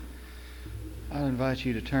I'll invite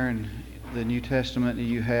you to turn the New Testament that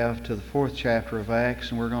you have to the 4th chapter of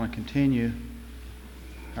Acts, and we're going to continue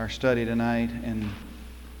our study tonight. And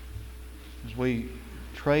as we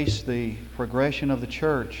trace the progression of the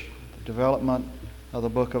church, the development of the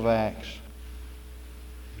book of Acts,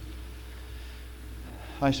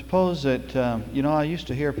 I suppose that, I used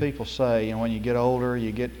to hear people say, when you get older,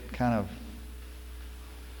 you get kind of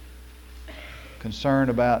concerned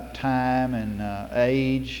about time and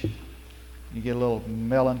age. You get a little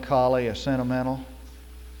melancholy or sentimental.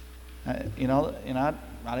 I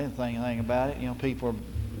didn't think anything about it. People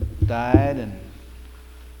died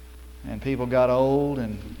and people got old,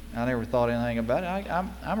 and I never thought anything about it.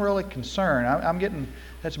 I'm really concerned.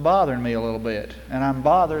 That's bothering me a little bit, and I'm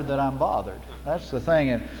bothered that I'm bothered. That's the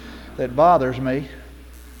thing that bothers me.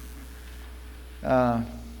 That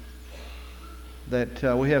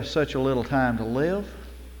we have such a little time to live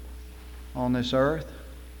on this earth.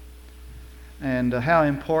 And how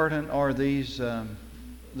important are these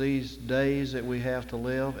days that we have to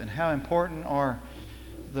live, and how important are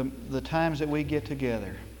the times that we get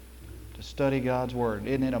together to study God's Word.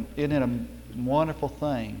 Isn't it a wonderful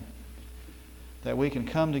thing that we can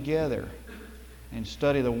come together and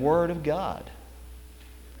study the Word of God?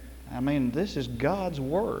 I mean, this is God's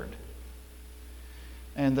Word.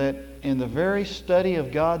 And that in the very study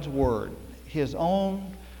of God's Word, His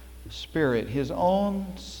own Spirit, His own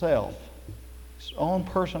self, His own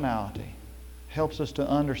personality helps us to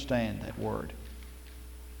understand that Word.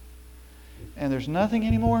 And there's nothing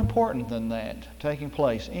any more important than that taking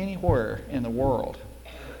place anywhere in the world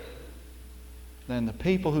than the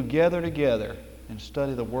people who gather together and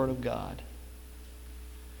study the Word of God.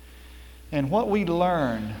 And what we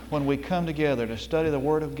learn when we come together to study the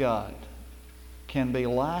Word of God can be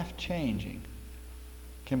life-changing,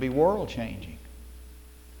 can be world-changing.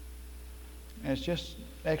 And it's just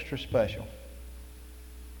extra special.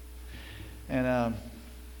 And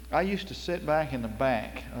I used to sit back in the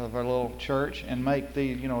back of our little church and make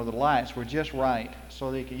the lights were just right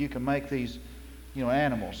so that you can make these,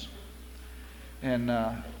 animals. And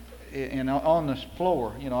on this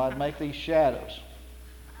floor, I'd make these shadows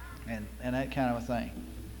and that kind of a thing.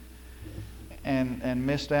 And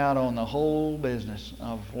missed out on the whole business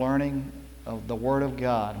of learning of the Word of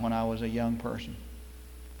God when I was a young person.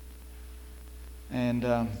 And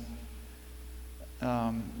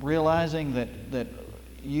realizing that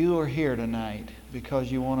you are here tonight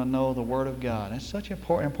because you want to know the Word of God. That's such an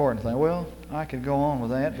important thing. Well, I could go on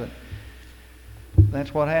with that, but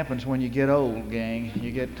that's what happens when you get old, gang.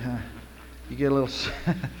 You get a little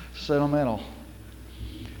sentimental.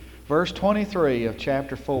 Verse 23 of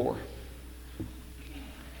chapter 4.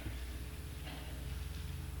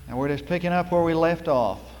 And we're just picking up where we left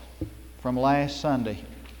off from last Sunday.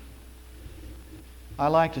 I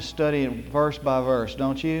like to study it verse by verse,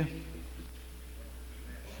 don't you?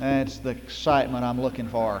 That's the excitement I'm looking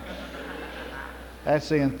for. That's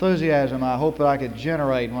the enthusiasm I hope that I could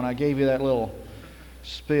generate when I gave you that little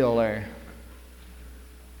spiel there.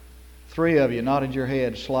 3 of you nodded your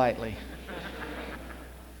head slightly.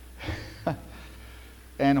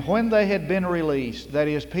 And when they had been released, that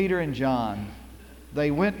is Peter and John, they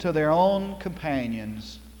went to their own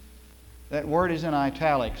companions. That word is in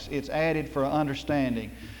italics. It's added for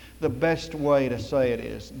understanding. The best way to say it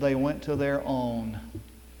is, they went to their own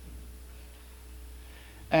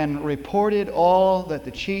and reported all that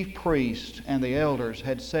the chief priests and the elders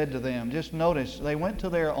had said to them. Just notice, they went to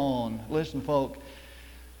their own. Listen, folk,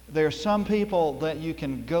 there are some people that you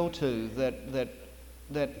can go to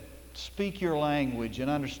that speak your language and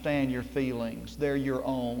understand your feelings. They're your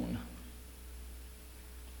own.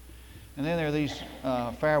 And then there are these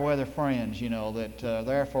fair weather friends, that are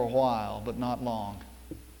there for a while, but not long.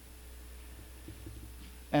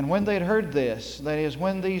 And when they'd heard this, that is,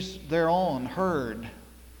 when their own heard,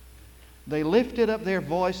 they lifted up their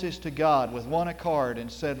voices to God with one accord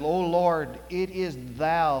and said, O Lord, it is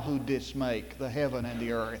Thou who didst make the heaven and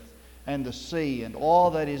the earth and the sea and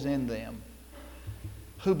all that is in them,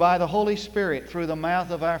 who by the Holy Spirit through the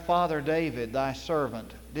mouth of our father David, Thy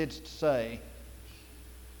servant, didst say,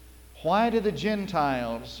 Why do the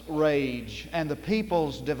Gentiles rage and the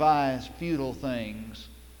peoples devise futile things?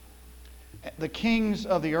 The kings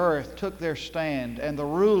of the earth took their stand, and the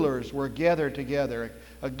rulers were gathered together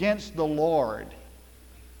against the Lord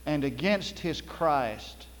and against His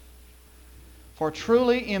Christ. For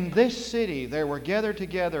truly in this city they were gathered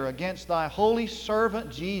together against Thy holy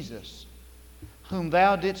servant Jesus, whom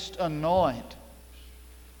Thou didst anoint,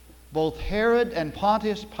 both Herod and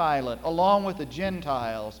Pontius Pilate, along with the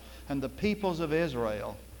Gentiles and the peoples of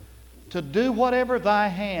Israel, to do whatever Thy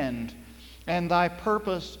hand and Thy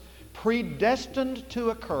purpose predestined to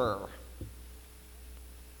occur.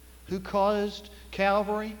 Who caused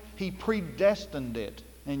Calvary? He predestined it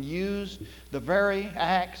and used the very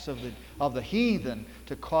acts of the heathen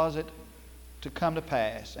to cause it to come to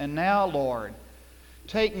pass. And now, Lord,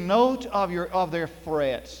 take note of their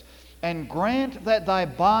threats, and grant that thy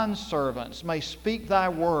bondservants may speak thy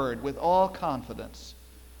word with all confidence,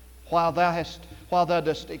 while thou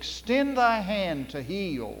dost extend thy hand to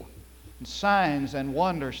heal, and signs and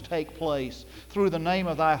wonders take place through the name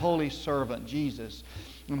of thy holy servant Jesus.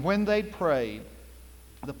 And when they prayed,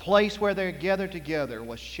 the place where they gathered together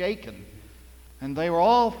was shaken, and they were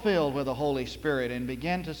all filled with the Holy Spirit, and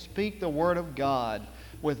began to speak the word of God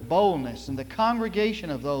with boldness. And the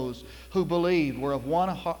congregation of those who believed were of one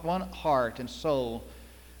heart and soul.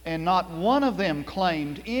 And not one of them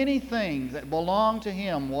claimed anything that belonged to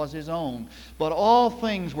him was his own, but all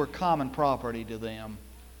things were common property to them.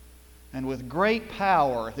 And with great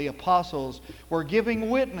power the apostles were giving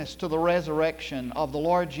witness to the resurrection of the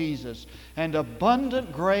Lord Jesus, and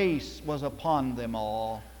abundant grace was upon them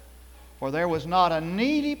all. For there was not a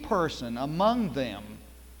needy person among them.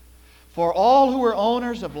 For all who were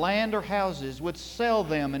owners of land or houses would sell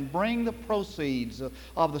them and bring the proceeds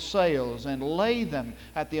of the sales and lay them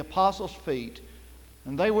at the apostles' feet.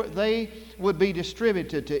 And they would be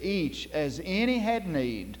distributed to each as any had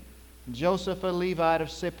need. Joseph, a Levite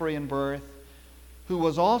of Cyprian birth, who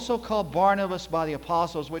was also called Barnabas by the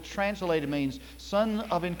apostles, which translated means son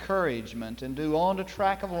of encouragement, and who owned a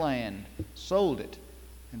tract of land, sold it,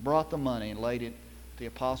 and brought the money and laid it at the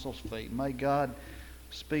apostles' feet. May God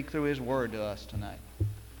speak through His Word to us tonight.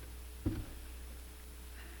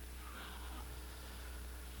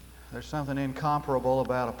 There's something incomparable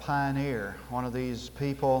about a pioneer, one of these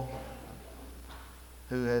people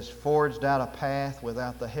who has forged out a path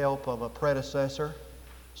without the help of a predecessor.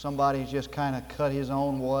 Somebody's just kind of cut his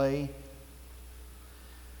own way.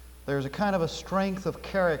 There's a kind of a strength of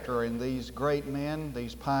character in these great men,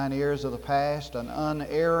 these pioneers of the past, an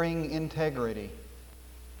unerring integrity.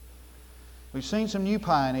 We've seen some new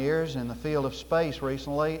pioneers in the field of space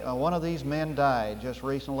recently. One of these men died just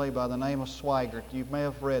recently by the name of Swigert. You may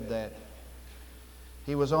have read that.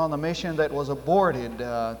 He was on the mission that was aborted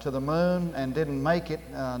to the moon and didn't make it,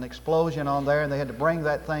 an explosion on there, and they had to bring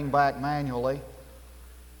that thing back manually.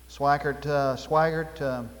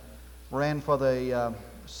 Swigert ran for the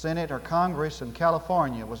Senate or Congress in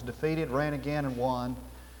California, was defeated, ran again and won.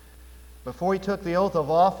 Before he took the oath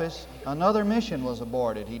of office, another mission was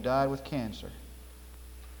aborted. He died with cancer.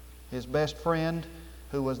 His best friend,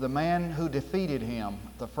 who was the man who defeated him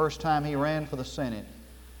the first time he ran for the Senate,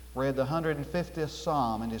 read the 150th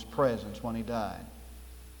Psalm in his presence when he died.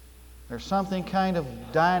 There's something kind of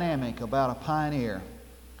dynamic about a pioneer.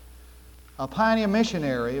 A pioneer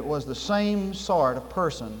missionary was the same sort of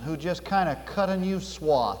person who just kind of cut a new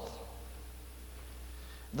swath.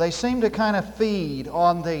 They seemed to kind of feed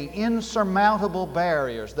on the insurmountable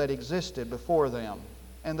barriers that existed before them.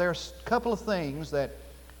 And there's a couple of things that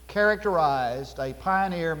characterized a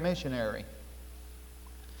pioneer missionary.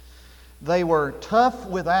 They were tough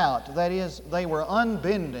without, that is, they were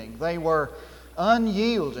unbending, they were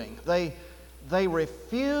unyielding, they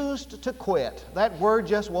refused to quit. That word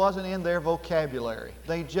just wasn't in their vocabulary.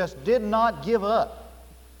 They just did not give up.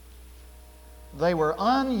 They were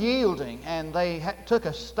unyielding, and they took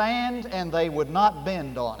a stand, and they would not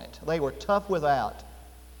bend on it. They were tough without,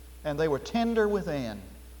 and they were tender within.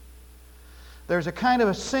 There's a kind of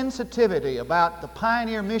a sensitivity about the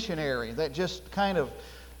pioneer missionary that just kind of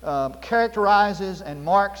characterizes and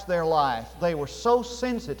marks their life. They were so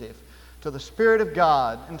sensitive to the Spirit of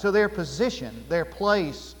God and to their position, their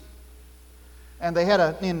place. And they had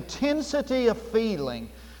an intensity of feeling,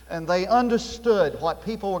 and they understood what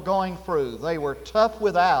people were going through. They were tough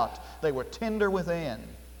without. They were tender within.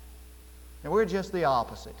 And we're just the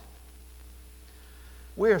opposite.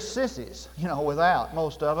 We're sissies, without,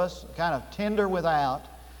 most of us, kind of tender without,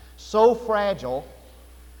 so fragile.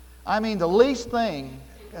 I mean, the least thing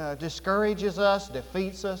discourages us,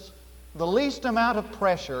 defeats us. The least amount of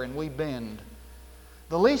pressure and we bend.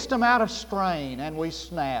 The least amount of strain and we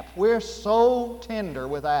snap. We're so tender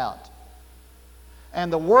without.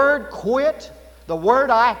 And the word quit, the word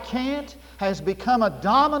I can't, has become a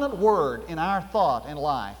dominant word in our thought and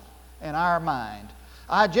life, in our mind.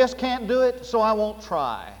 I just can't do it, so I won't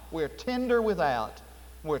try. We're tender without.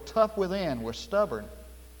 We're tough within. We're stubborn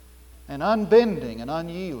and unbending and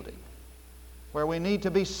unyielding. Where we need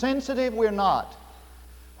to be sensitive, we're not.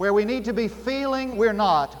 Where we need to be feeling, we're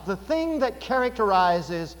not. The thing that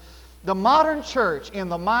characterizes the modern church in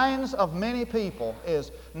the minds of many people is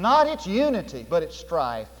not its unity, but its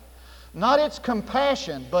strife. Not its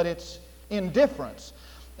compassion, but its indifference.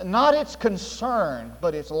 Not its concern,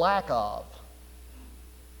 but its lack of.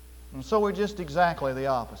 And so we're just exactly the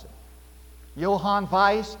opposite. Johann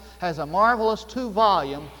Weiss has a marvelous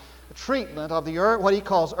 2-volume treatment of what he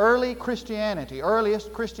calls early Christianity,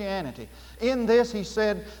 earliest Christianity. In this, he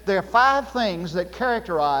said, there are 5 things that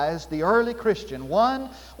characterized the early Christian. One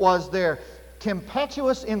was their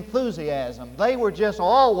tempestuous enthusiasm. They were just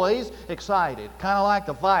always excited, kind of like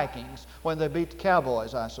the Vikings when they beat the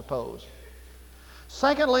Cowboys, I suppose.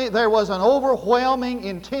 Secondly, there was an overwhelming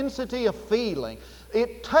intensity of feeling.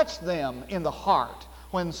 It touched them in the heart.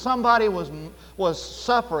 When somebody was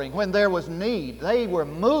suffering, when there was need, they were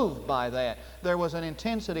moved by that. There was an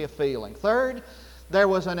intensity of feeling. Third, there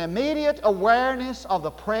was an immediate awareness of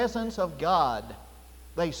the presence of God.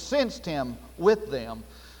 They sensed Him with them.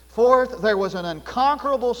 Fourth, there was an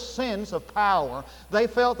unconquerable sense of power. They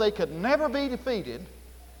felt they could never be defeated.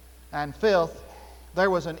 And fifth, there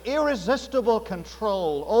was an irresistible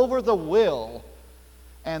control over the will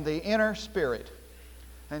and the inner spirit.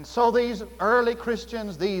 And so these early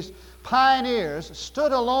Christians, these pioneers,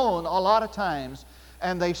 stood alone a lot of times,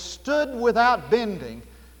 and they stood without bending,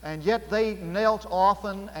 and yet they knelt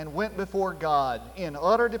often and went before God in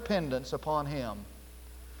utter dependence upon Him.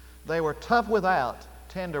 They were tough without,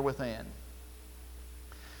 tender within.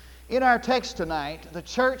 In our text tonight, the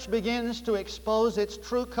church begins to expose its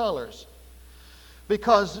true colors,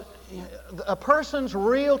 because a person's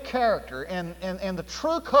real character and the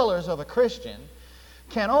true colors of a Christian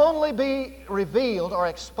can only be revealed or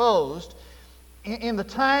exposed in the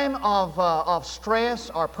time of stress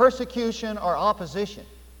or persecution or opposition.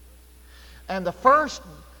 And the first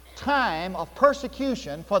time of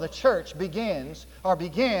persecution for the church began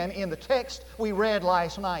in the text we read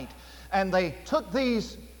last night. And they took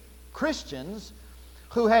these Christians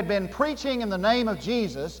who had been preaching in the name of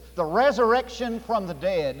Jesus, the resurrection from the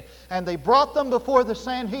dead, and they brought them before the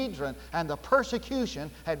Sanhedrin, and the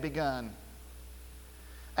persecution had begun.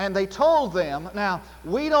 And they told them, now,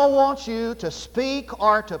 we don't want you to speak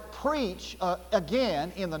or to preach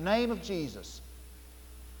again in the name of Jesus.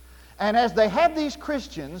 And as they had these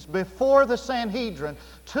Christians before the Sanhedrin,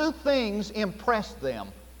 2 things impressed them.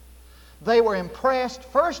 They were impressed,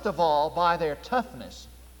 first of all, by their toughness.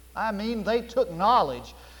 I mean, they took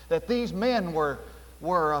knowledge that these men were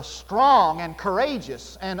strong and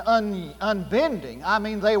courageous and unbending. I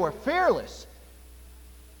mean, they were fearless.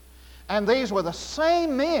 And these were the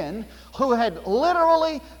same men who had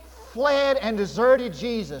literally fled and deserted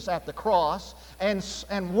Jesus at the cross.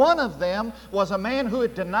 And one of them was a man who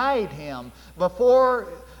had denied Him before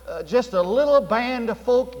just a little band of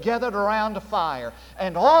folk gathered around a fire.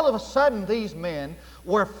 And all of a sudden, these men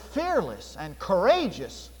were fearless and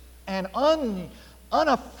courageous and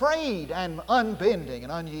unafraid and unbending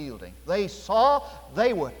and unyielding. They saw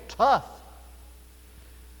they were tough.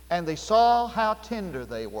 And they saw how tender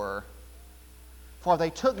they were. For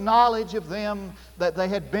they took knowledge of them that they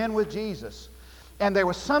had been with Jesus. And there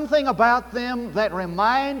was something about them that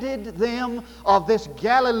reminded them of this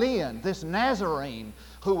Galilean, this Nazarene,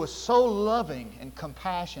 who was so loving and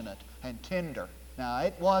compassionate and tender. Now,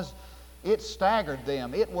 it staggered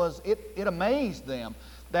them. It amazed them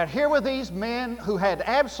that here were these men who had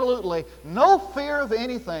absolutely no fear of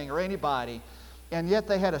anything or anybody, and yet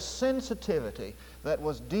they had a sensitivity that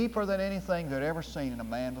was deeper than anything they'd ever seen in a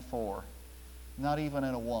man before. Not even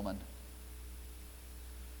in a woman.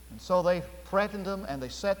 And so they threatened them and they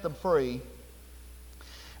set them free.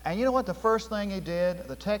 And you know what the first thing they did?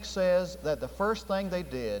 The text says that the first thing they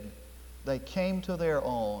did, they came to their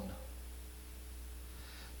own.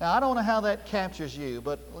 Now, I don't know how that captures you,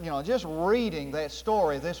 but just reading that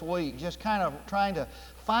story this week, just kind of trying to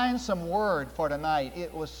find some word for tonight,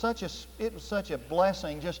 it was such a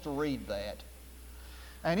blessing just to read that.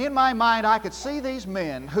 And in my mind, I could see these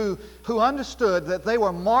men who understood that they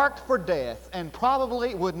were marked for death and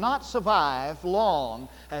probably would not survive long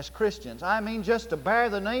as Christians. I mean, just to bear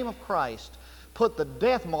the name of Christ put the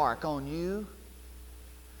death mark on you.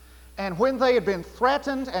 And when they had been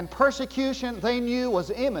threatened and persecution they knew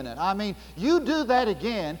was imminent. I mean, you do that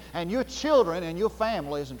again and your children and your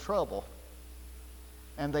family is in trouble.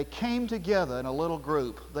 And they came together in a little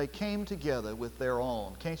group. They came together with their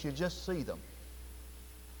own. Can't you just see them?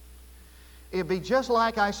 It'd be just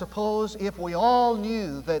like, I suppose, if we all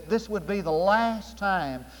knew that this would be the last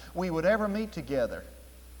time we would ever meet together.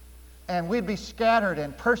 And we'd be scattered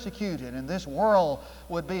and persecuted, and this world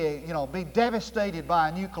would be devastated by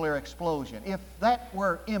a nuclear explosion. If that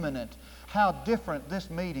were imminent, how different this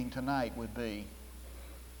meeting tonight would be.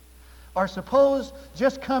 Or suppose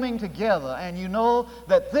just coming together and you know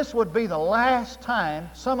that this would be the last time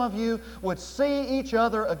some of you would see each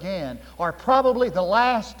other again, or probably the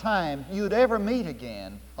last time you'd ever meet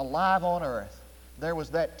again alive on earth. There was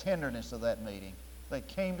that tenderness of that meeting. They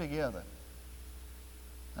came together.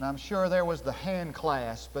 And I'm sure there was the hand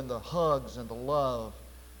clasp and the hugs and the love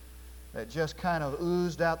that just kind of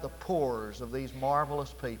oozed out the pores of these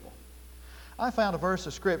marvelous people. I found a verse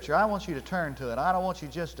of Scripture. I want you to turn to it. I don't want you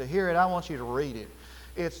just to hear it. I want you to read it.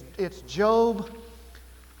 It's Job.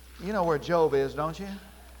 You know where Job is, don't you?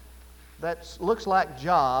 That looks like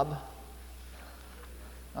Job.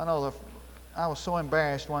 I know I was so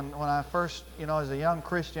embarrassed when I first, as a young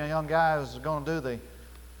Christian, a young guy, I was going to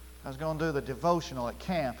do the devotional at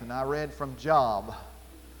camp, and I read from Job,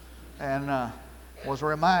 and was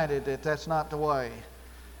reminded that that's not the way.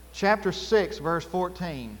 Chapter 6, verse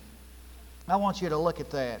 14. I want you to look at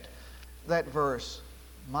that verse.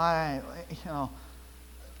 What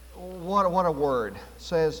a word. It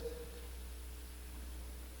says,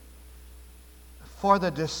 "For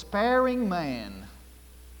the despairing man,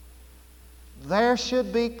 there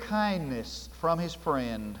should be kindness from his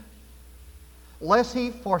friend, lest he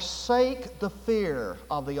forsake the fear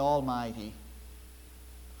of the Almighty."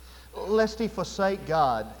 Lest he forsake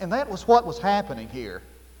God. And that was what was happening here.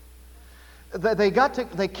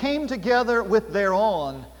 They came together with their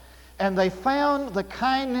own, and they found the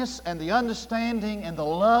kindness and the understanding and the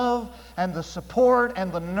love and the support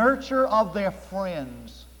and the nurture of their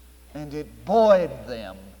friends. And it buoyed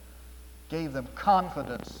them, gave them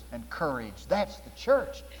confidence and courage. That's the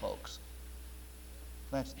church, folks.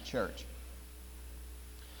 That's the church.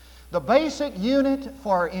 The basic unit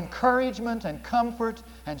for encouragement and comfort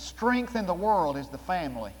and strength in the world is the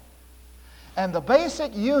family. And the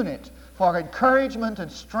basic unit for encouragement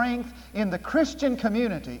and strength in the Christian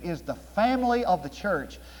community is the family of the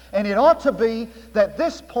church. And it ought to be that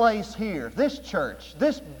this place here, this church,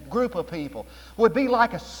 this group of people would be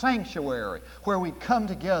like a sanctuary where we come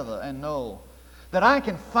together and know that I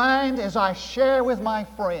can find, as I share with my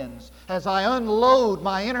friends, as I unload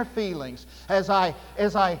my inner feelings, as I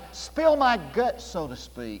spill my guts, so to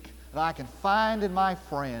speak, that I can find in my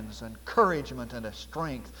friends encouragement and a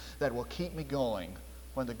strength that will keep me going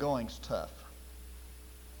when the going's tough.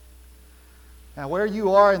 Now, where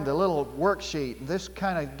you are in the little worksheet, this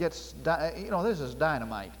kind of gets, this is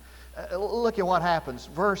dynamite. Look at what happens.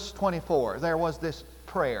 Verse 24, there was this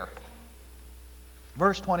prayer.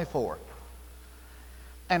 Verse 24.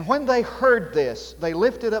 "And when they heard this, they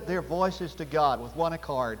lifted up their voices to God with one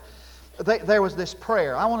accord." There was this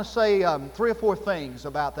prayer. I want to say 3 or 4 things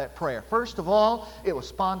about that prayer. First of all, it was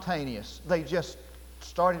spontaneous. They just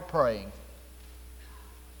started praying.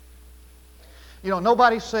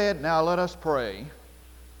 Nobody said, "Now let us pray."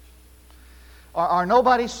 Or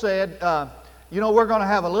nobody said, we're going to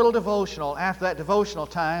have a little devotional. After that devotional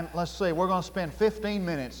time, let's say we're going to spend 15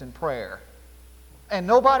 minutes in prayer. And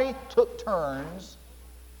nobody took turns.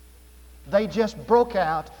 They just broke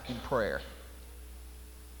out in prayer.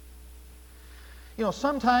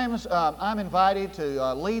 Sometimes I'm invited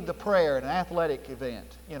to lead the prayer at an athletic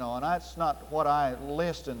event, and that's not what I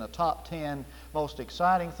list in the top 10 most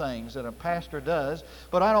exciting things that a pastor does,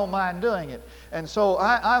 but I don't mind doing it. And so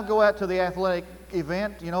I'll go out to the athletic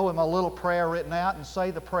event, with my little prayer written out and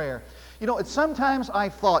say the prayer. Sometimes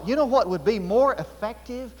I've thought, what would be more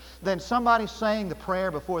effective than somebody saying the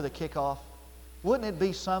prayer before the kickoff? Wouldn't it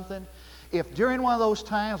be something? If during one of those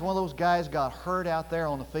times, one of those guys got hurt out there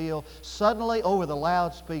on the field, suddenly over the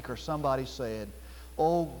loudspeaker somebody said,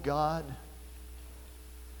 "Oh God,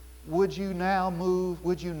 would you now move?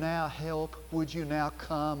 Would you now help? Would you now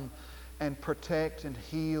come and protect and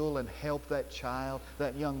heal and help that child,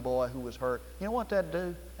 that young boy who was hurt?" You know what that'd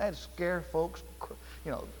do? That'd scare folks.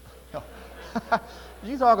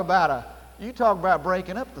 You talk about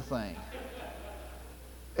breaking up the thing.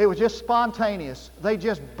 It was just spontaneous. They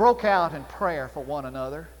just broke out in prayer for one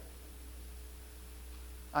another.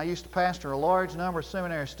 I used to pastor a large number of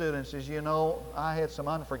seminary students. As you know, I had some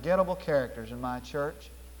unforgettable characters in my church.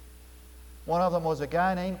 One of them was a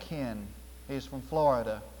guy named Ken. He's from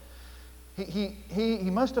Florida. He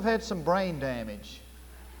must have had some brain damage.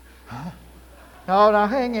 No, now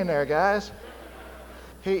hang in there, guys.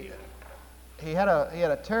 He had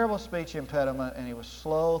a terrible speech impediment, and he was a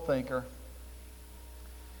slow thinker.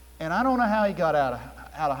 And I don't know how he got out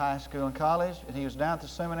of high school and college, and he was down at the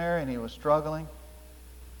seminary, and he was struggling.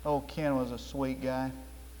 Old Ken was a sweet guy.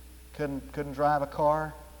 Couldn't drive a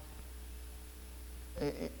car.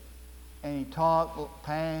 And he talked,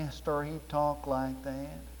 Pastor, he talked like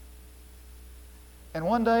that. And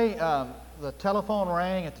one day, the telephone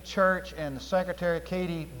rang at the church, and the secretary,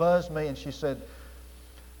 Katie, buzzed me, and she said,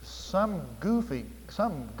 some goofy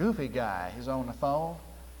guy is on the phone.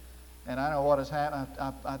 And I know what has happened.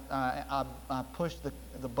 I pushed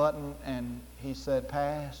the button, and he said,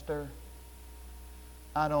 Pastor,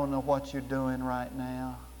 I don't know what you're doing right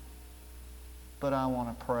now, but I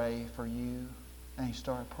want to pray for you. And he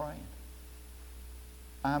started praying.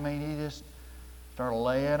 I mean, he just started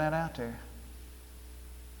laying it out there.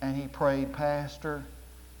 And he prayed, Pastor,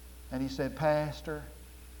 and he said, Pastor,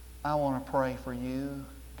 I want to pray for you.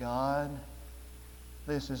 God,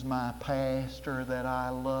 this is my pastor that I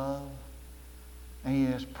love. And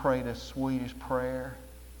he just prayed the sweetest prayer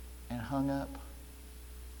and hung up.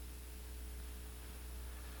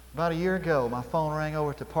 About a year ago, my phone rang over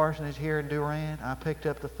at the parsonage here in Durant. I picked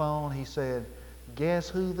up the phone. He said, guess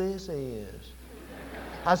who this is?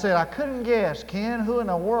 I said, I couldn't guess, Ken, who in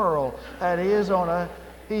the world that is on a...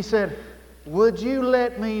 He said, would you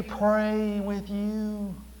let me pray with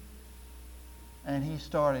you? And he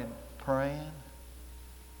started praying.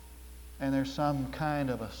 And there's some kind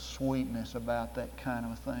of a sweetness about that kind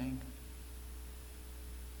of a thing.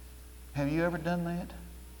 Have you ever done that?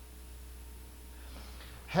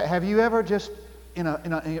 Have you ever just,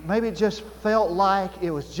 maybe it just felt like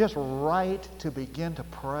it was just right to begin to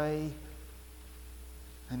pray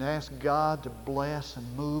and ask God to bless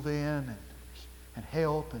and move in and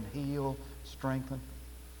help and heal, strengthen?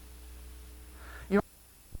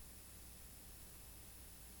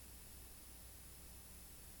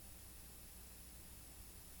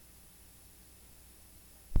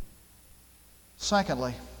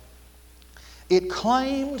 Secondly, it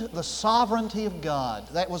claimed the sovereignty of God.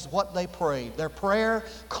 That was what they prayed. Their prayer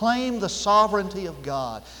claimed the sovereignty of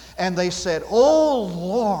God. And they said, "Oh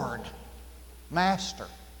Lord, Master."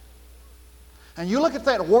 And you look at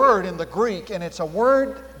that word in the Greek, and it's a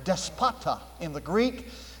word despota in the Greek.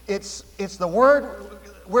 It's the word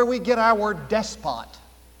where we get our word despot.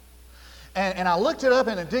 And I looked it up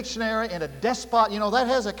in a dictionary, and a despot, that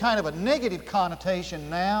has a kind of a negative connotation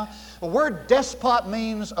now. The word despot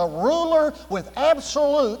means a ruler with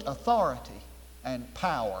absolute authority and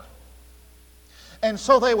power. And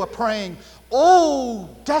so they were praying, "Oh,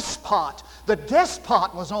 despot." The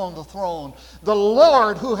despot was on the throne. The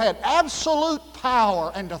Lord, who had absolute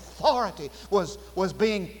power and authority, was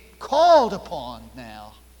being called upon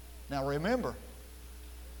now. Now remember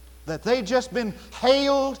that they'd just been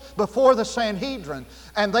hailed before the Sanhedrin,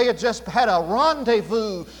 and they had just had a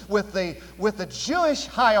rendezvous with the Jewish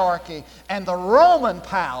hierarchy and the Roman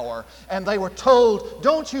power, and they were told,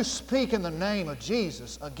 "Don't you speak in the name of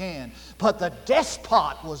Jesus again." But the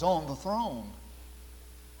despot was on the throne.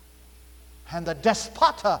 And the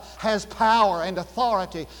despota has power and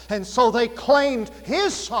authority, and so they claimed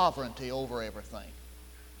his sovereignty over everything.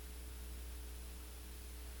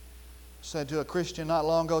 Said to a Christian not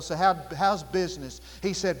long ago, said, how's business?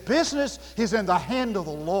 He said, business is in the hand of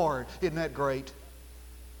the Lord. Isn't that great?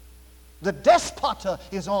 The despota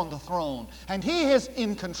is on the throne, and he is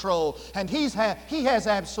in control, and he has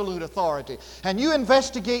absolute authority. And you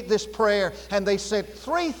investigate this prayer, and they said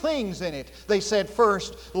three things in it. They said,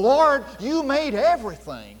 first, Lord, you made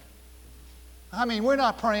everything. I mean, we're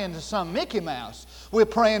not praying to some Mickey Mouse. We're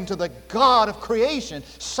praying to the God of creation.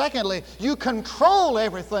 Secondly, you control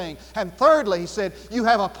everything. And thirdly, he said, you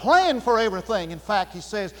have a plan for everything. In fact, he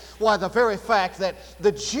says, why, the very fact that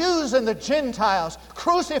the Jews and the Gentiles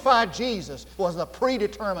crucified Jesus was the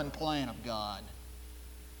predetermined plan of God.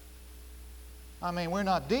 I mean, we're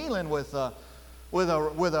not dealing with a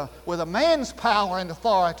man's power and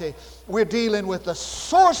authority. We're dealing with the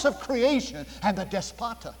source of creation and the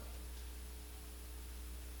despota.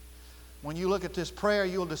 When you look at this prayer,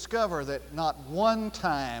 you'll discover that not one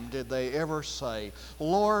time did they ever say,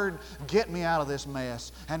 "Lord, get me out of this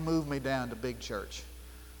mess and move me down to big church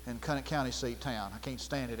in county seat town. I can't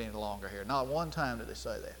stand it any longer here." Not one time did they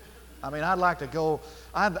say that. I mean, I'd like to go,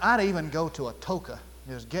 I'd even go to Atoka.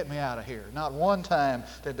 Just get me out of here. Not one time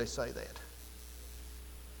did they say that.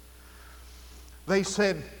 They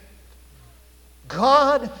said,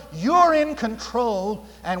 "God, you're in control,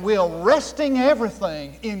 and we're resting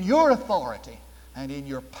everything in your authority and in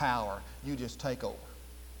your power. You just take over."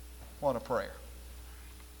 What a prayer.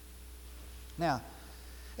 Now,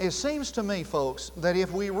 it seems to me, folks, that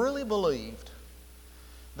if we really believed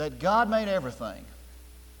that God made everything,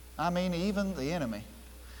 I mean even the enemy,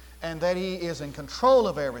 and that He is in control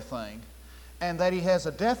of everything, and that He has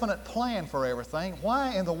a definite plan for everything,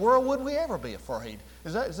 why in the world would we ever be afraid?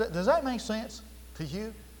 Does that make sense to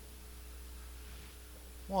you?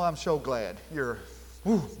 Well, I'm so glad you're,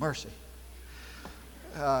 mercy.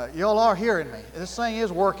 y'all are hearing me. This thing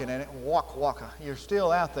is working, and waka. You're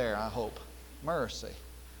still out there, I hope. Mercy.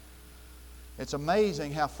 It's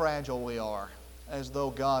amazing how fragile we are, as though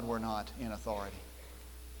God were not in authority.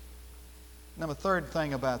 Now, the third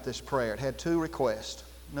thing about this prayer, it had two requests.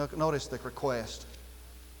 Notice the request.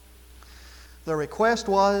 The request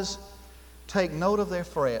was, take note of their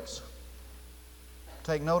threats.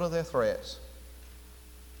 Take note of their threats.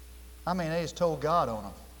 I mean, they just told God on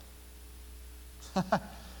them.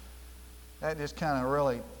 That just kind of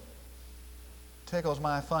really tickles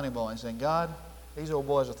my funny bone. Saying, God, these old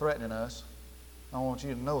boys are threatening us. I want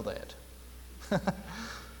you to know that.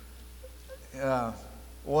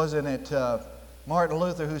 Wasn't it Martin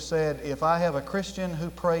Luther who said, if I have a Christian who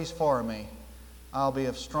prays for me, I'll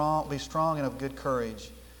be strong and of good courage.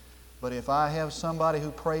 But if I have somebody who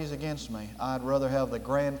prays against me, I'd rather have the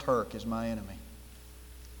Grand Turk as my enemy.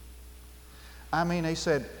 I mean, they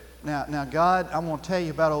said, now God, I'm going to tell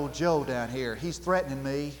you about old Joe down here. He's threatening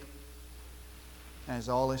me. And that's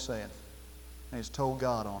all they said. They just told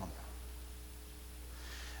God on them.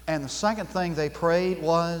 And the second thing they prayed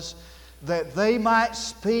was that they might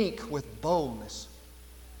speak with boldness.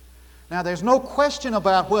 Now, there's no question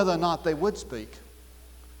about whether or not they would speak.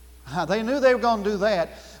 They knew they were going to do that.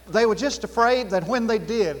 They were just afraid that when they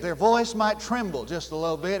did, their voice might tremble just a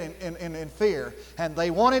little bit in fear. And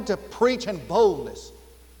they wanted to preach in boldness.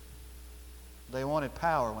 They wanted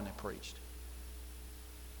power when they preached.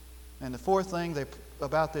 And the fourth thing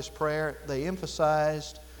about this prayer, they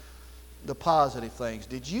emphasized the positive things.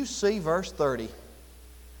 Did you see verse 30?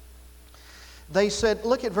 They said,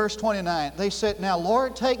 look at verse 29. They said, now,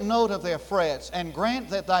 Lord, take note of their threats, and grant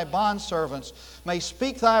that thy bondservants may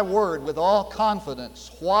speak thy word with all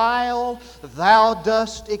confidence, while thou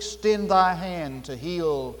dost extend thy hand to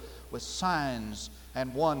heal with signs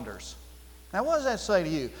and wonders. Now, what does that say to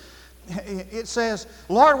you? It says,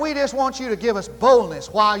 Lord, we just want you to give us boldness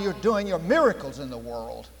while you're doing your miracles in the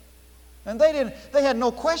world. And they had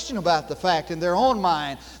no question about the fact in their own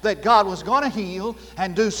mind that God was going to heal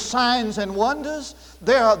and do signs and wonders.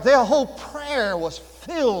 Their whole prayer was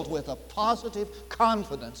filled with a positive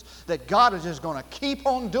confidence that God is just going to keep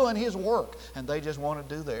on doing His work, and they just want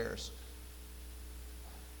to do theirs.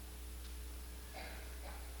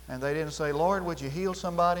 And they didn't say, Lord, would you heal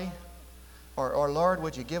somebody? Or Lord,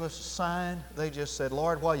 would you give us a sign? They just said,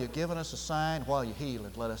 Lord, while you're giving us a sign, while you're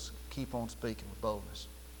healing, let us keep on speaking with boldness.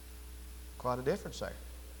 Quite a difference there.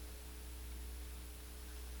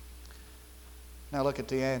 Now look at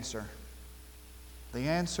the answer. The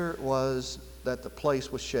answer was that the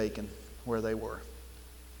place was shaken where they were.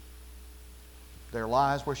 Their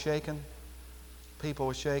lives were shaken, people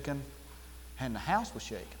were shaken, and the house was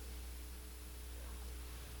shaken.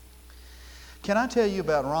 Can I tell you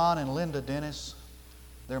about Ron and Linda Dennis?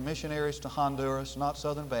 They're missionaries to Honduras, not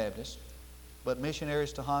Southern Baptists, but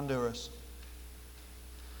missionaries to Honduras.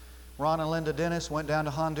 Ron and Linda Dennis went down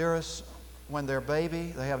to Honduras when their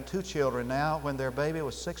baby, they have 2 children now, when their baby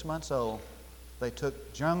was 6 months old. They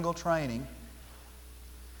took jungle training,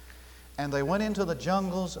 and they went into the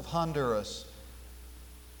jungles of Honduras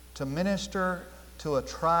to minister to a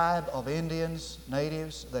tribe of Indians,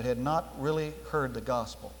 natives, that had not really heard the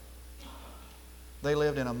gospel. They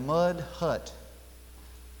lived in a mud hut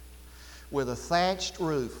with a thatched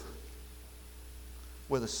roof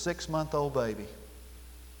with a 6-month-old baby.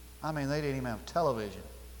 I mean, they didn't even have television.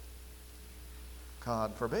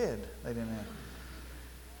 God forbid they didn't have.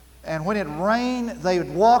 And when it rained, they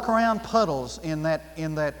would walk around puddles in that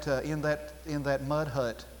mud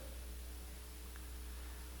hut.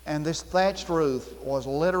 And this thatched roof was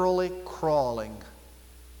literally crawling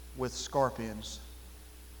with scorpions.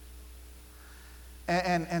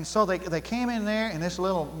 And so they came in there in this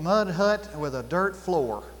little mud hut with a dirt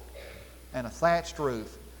floor and a thatched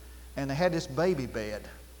roof. And they had this baby bed.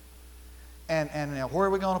 And now where are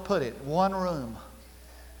we going to put it? One room.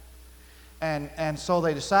 And so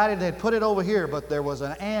they decided they'd put it over here, but there was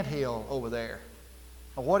an anthill over there.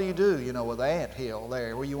 Well, what do, with the anthill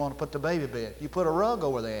there where you want to put the baby bed? You put a rug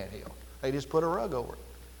over the anthill. They just put a rug over it.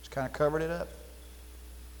 Just kind of covered it up.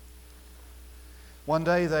 One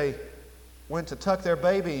day they went to tuck their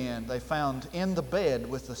baby in. They found in the bed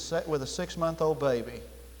with a 6-month-old baby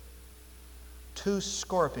 2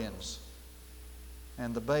 scorpions.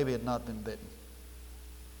 And the baby had not been bitten.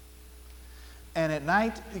 And at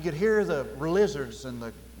night, you could hear the lizards and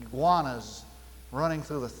the iguanas running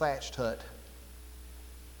through the thatched hut.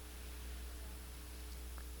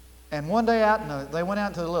 And one day they went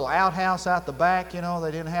out to the little outhouse out the back. They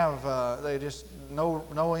didn't have,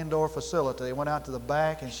 no indoor facility. They went out to the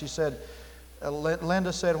back, and she said,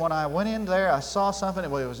 Linda said, when I went in there, I saw something. It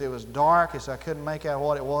was dark, so I couldn't make out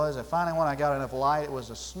what it was. And finally, when I got enough light, it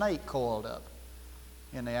was a snake coiled up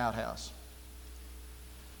in the outhouse,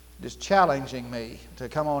 just challenging me to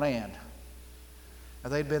come on in.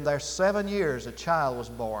 And they'd been there 7 years. A child was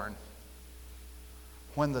born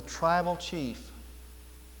when the tribal chief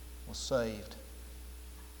was saved.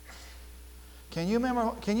 Can you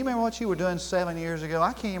remember what you were doing 7 years ago?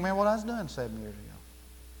 I can't remember what I was doing 7 years ago.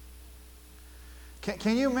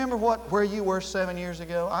 Can you remember where you were 7 years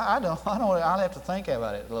ago? I don't. I'll have to think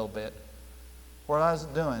about it a little bit. What I was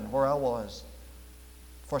doing, where I was.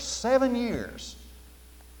 For 7 years,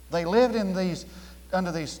 they lived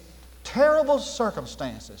under these terrible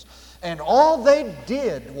circumstances. And all they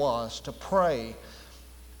did was to pray,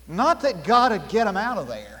 not that God would get them out of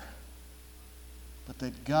there, but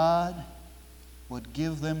that God would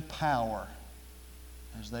give them power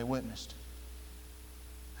as they witnessed.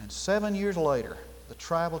 And 7 years later, the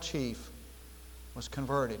tribal chief was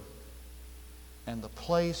converted, and the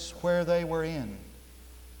place where they were in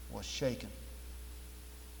was shaken,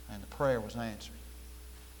 and the prayer was answered.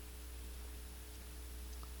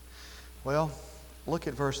 Well, look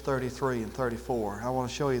at verse 33 and 34. I want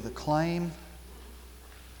to show you the claim.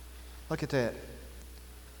 Look at that.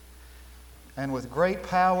 And with great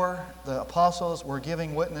power, the apostles were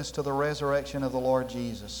giving witness to the resurrection of the Lord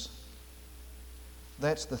Jesus.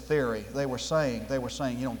 That's the theory. They were saying,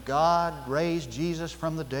 God raised Jesus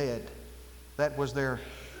from the dead. That was their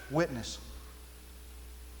witness.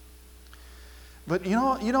 But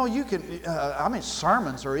you can,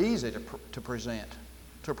 sermons are easy to present,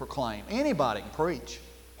 to proclaim. Anybody can preach.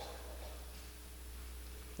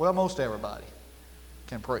 Well, most everybody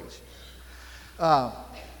can preach.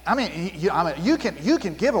 You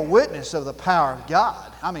can give a witness of the power of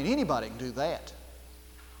God. Anybody can do that.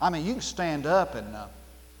 You can stand up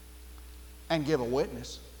and give a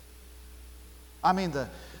witness.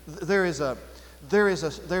 There is a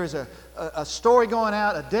story going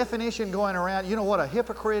out, a definition going around. You know what a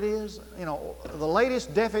hypocrite is? The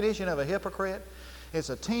latest definition of a hypocrite. It's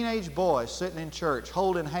a teenage boy sitting in church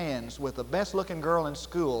holding hands with the best-looking girl in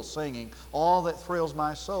school singing, "All that thrills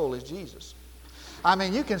my soul is Jesus."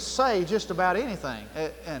 You can say just about anything,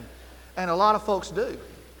 and a lot of folks do.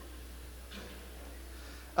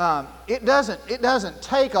 It doesn't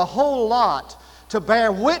take a whole lot to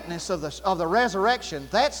bear witness of the resurrection.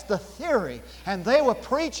 That's the theory, and they were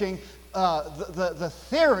preaching the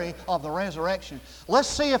theory of the resurrection. Let's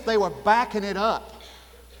see if they were backing it up.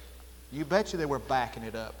 You bet you they were backing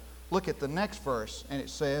it up. Look at the next verse, and it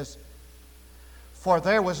says, "For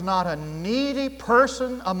there was not a needy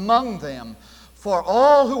person among them, for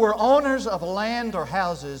all who were owners of land or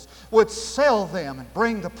houses would sell them and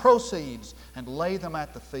bring the proceeds and lay them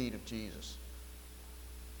at the feet of Jesus."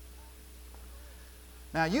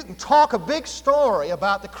 Now, you can talk a big story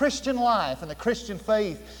about the Christian life and the Christian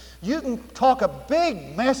faith. You can talk a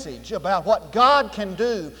big message about what God can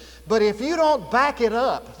do, but if you don't back it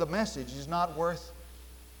up, the message is not worth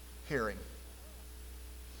hearing.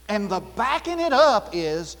 And the backing it up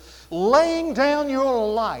is laying down your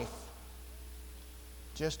life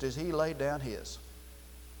just as He laid down His.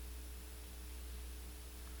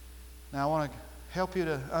 Now, I want to help you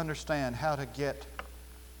to understand how to get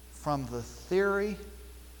from the theory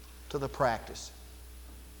to the practice.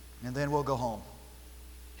 And then we'll go home.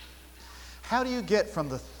 How do you get from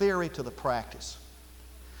the theory to the practice?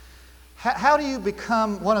 How do you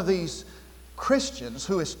become one of these Christians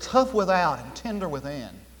who is tough without and tender within?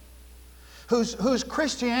 Whose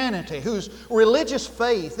Christianity, whose religious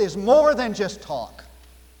faith is more than just talk?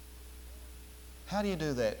 How do you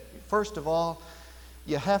do that? First of all,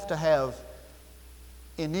 you have to have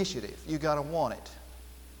initiative. You've got to want it.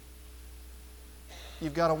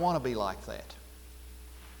 You've got to want to be like that.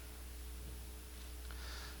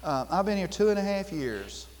 I've been here 2.5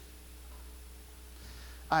 years.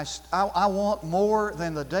 I want more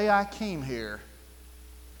than the day I came here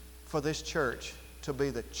for this church to be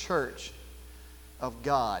the church of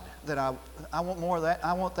God. That I want more of that.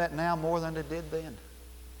 I want that now more than it did then.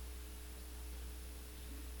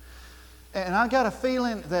 And I got a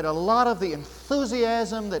feeling that a lot of the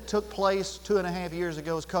enthusiasm that took place 2.5 years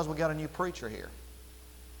ago is because we got a new preacher here.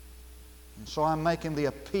 And so I'm making the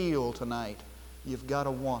appeal tonight. You've got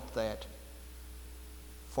to want that.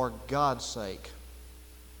 For God's sake.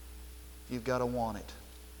 You've got to want it.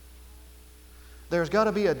 There's got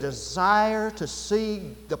to be a desire to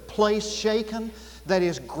see the place shaken that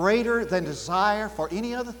is greater than desire for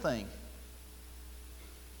any other thing.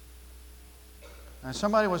 And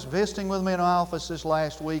somebody was visiting with me in my office this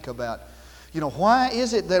last week about, Why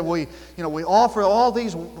is it that we offer all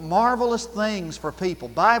these marvelous things for people,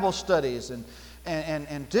 Bible studies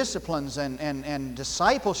and disciplines and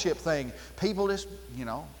discipleship thing? People just,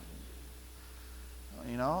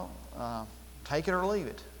 take it or leave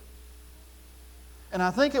it. And I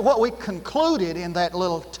think that what we concluded in that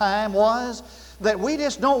little time was that we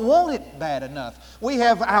just don't want it bad enough. We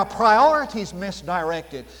have our priorities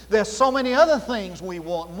misdirected. There's so many other things we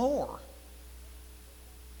want more.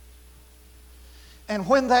 And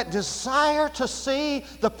when that desire to see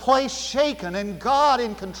the place shaken and God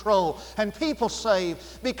in control and people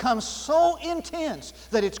saved becomes so intense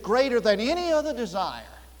that it's greater than any other desire,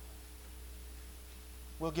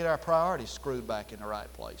 we'll get our priorities screwed back in the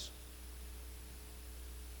right place.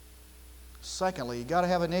 Secondly, you've got to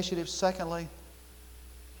have initiative. Secondly,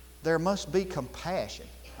 there must be compassion.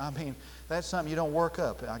 I mean, that's something you don't work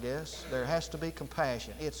up, I guess. There has to be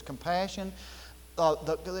compassion. It's compassion.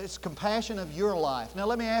 It's compassion of your life. Now,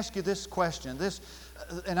 let me ask you this question.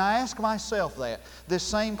 And I ask myself this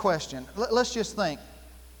same question. Let's just think.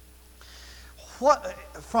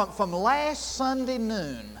 From last Sunday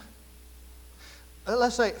noon,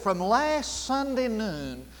 let's say from last Sunday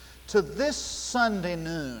noon to this Sunday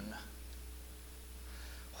noon,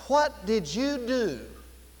 what did you do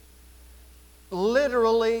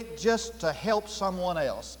literally just to help someone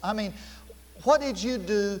else? I mean, what did you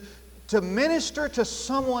do to minister to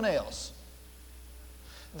someone else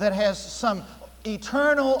that has some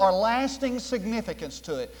eternal or lasting significance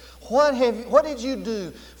to it? What did you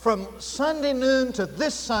do from Sunday noon to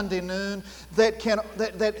this Sunday noon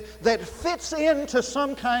that fits into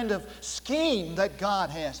some kind of scheme that God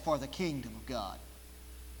has for the kingdom of God?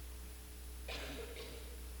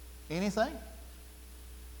 Anything?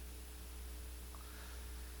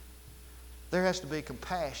 There has to be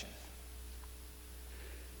compassion.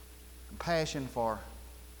 Compassion for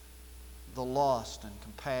the lost and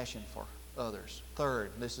compassion for others.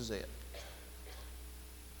 Third, this is it.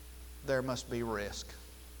 There must be risk.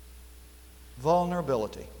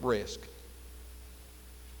 Vulnerability, risk.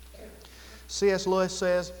 C.S. Lewis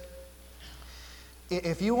says,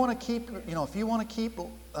 if you want to keep,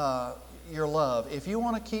 your love, if you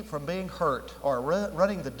want to keep from being hurt or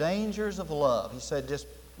running the dangers of love, he said, just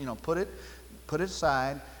put it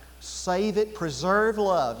aside, save it, preserve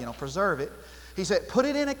love, preserve it. He said, put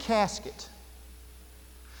it in a casket,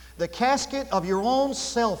 the casket of your own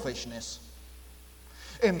selfishness,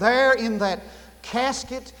 and there in that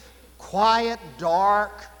casket, quiet,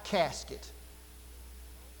 dark casket,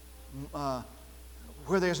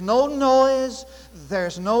 where there's no noise,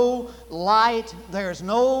 there's no light, there's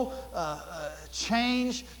no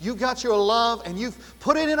change. You got your love and you've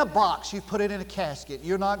put it in a box, you've put it in a casket.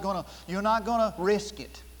 You're not gonna risk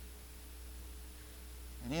it.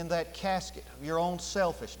 And in that casket of your own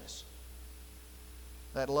selfishness,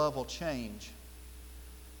 that love will change.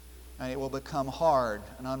 And it will become hard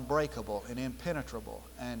and unbreakable and impenetrable,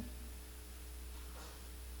 and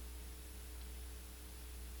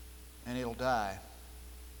it'll die.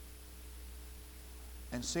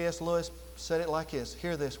 And C.S. Lewis said it like this.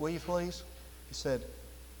 Hear this, will you please? He said,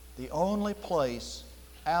 the only place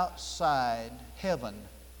outside heaven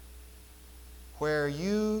where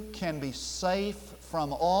you can be safe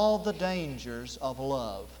from all the dangers of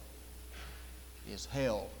love is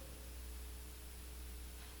hell.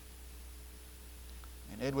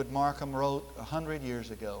 And Edward Markham wrote 100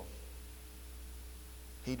 years ago,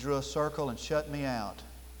 he drew a circle and shut me out.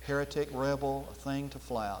 Heretic, rebel, a thing to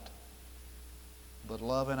flout. But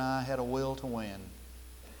love and I had a will to win.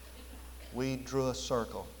 We drew a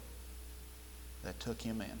circle that took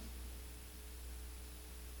him in.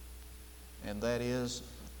 And that is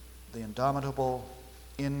the indomitable,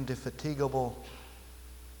 indefatigable,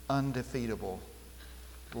 undefeatable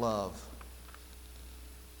love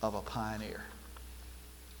of a pioneer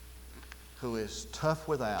who is tough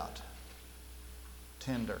without,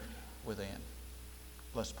 tender within.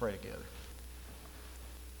 Let's pray together.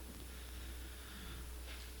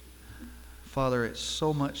 Father, it's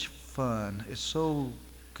so much fun. It's so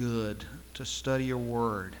good to study your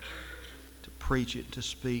word, to preach it, to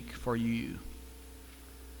speak for you.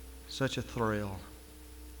 Such a thrill.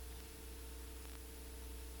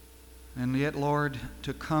 And yet, Lord,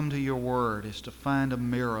 to come to your word is to find a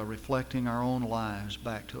mirror reflecting our own lives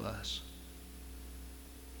back to us.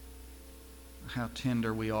 How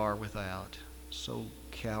tender we are without, so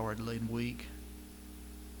cowardly and weak.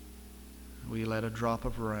 We let a drop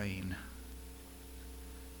of rain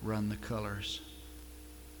run the colors.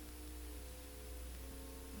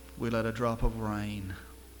 We let a drop of rain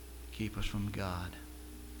keep us from God.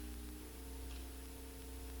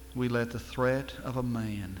 We let the threat of a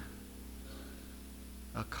man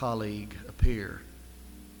a colleague, a peer,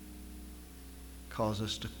 cause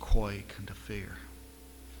us to quake and to fear.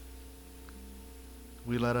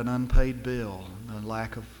 We let an unpaid bill, the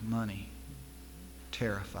lack of money,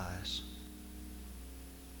 terrify us.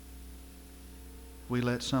 We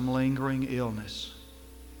let some lingering illness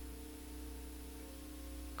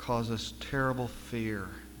cause us terrible fear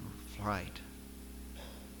or fright.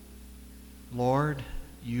 Lord,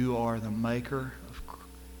 you are the maker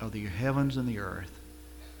of the heavens and the earth,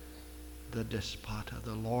 the despota,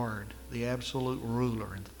 the Lord, the absolute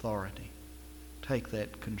ruler and authority. Take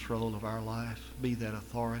that control of our life. Be that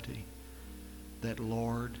authority, that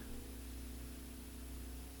Lord,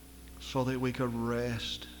 so that we could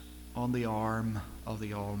rest on the arm of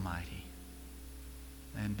the Almighty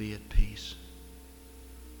and be at peace.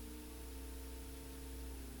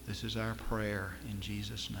 This is our prayer in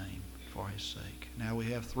Jesus' name for His sake. Now we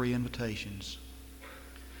have 3 invitations.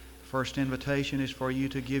 The first invitation is for you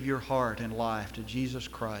to give your heart and life to Jesus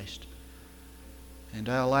Christ and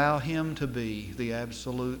to allow Him to be the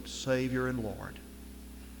absolute Savior and Lord.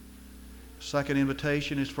 The second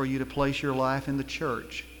invitation is for you to place your life in the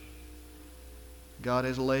church. God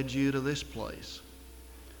has led you to this place.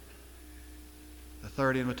 The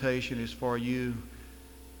third invitation is for you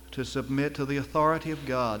to submit to the authority of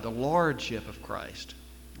God, the lordship of Christ.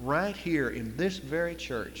 Right here in this very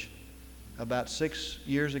church, about 5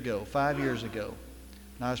 years ago,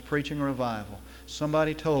 when I was preaching revival,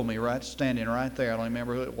 somebody told me, standing right there, I don't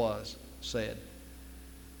remember who it was, said,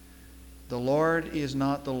 "The Lord is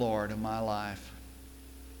not the Lord of my life,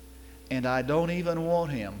 and I don't even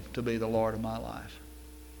want Him to be the Lord of my life,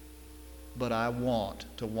 but I want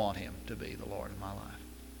Him to be the Lord of my life."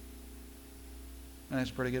 And that's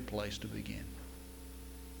a pretty good place to begin.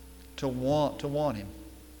 To want Him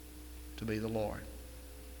to be the Lord.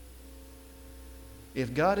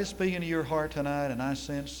 If God is speaking to your heart tonight, and I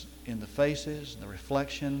sense in the faces, the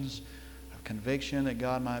reflections of conviction that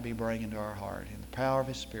God might be bringing to our heart in the power of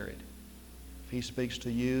His Spirit, if He speaks to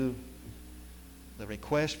you, the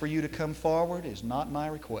request for you to come forward is not my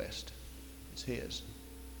request. It's His.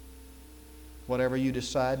 Whatever you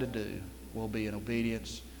decide to do will be in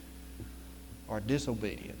obedience or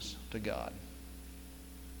disobedience to God.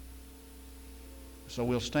 So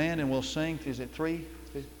we'll stand and we'll sing. Is it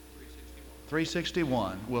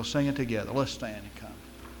 361? We'll sing it together. Let's stand and come.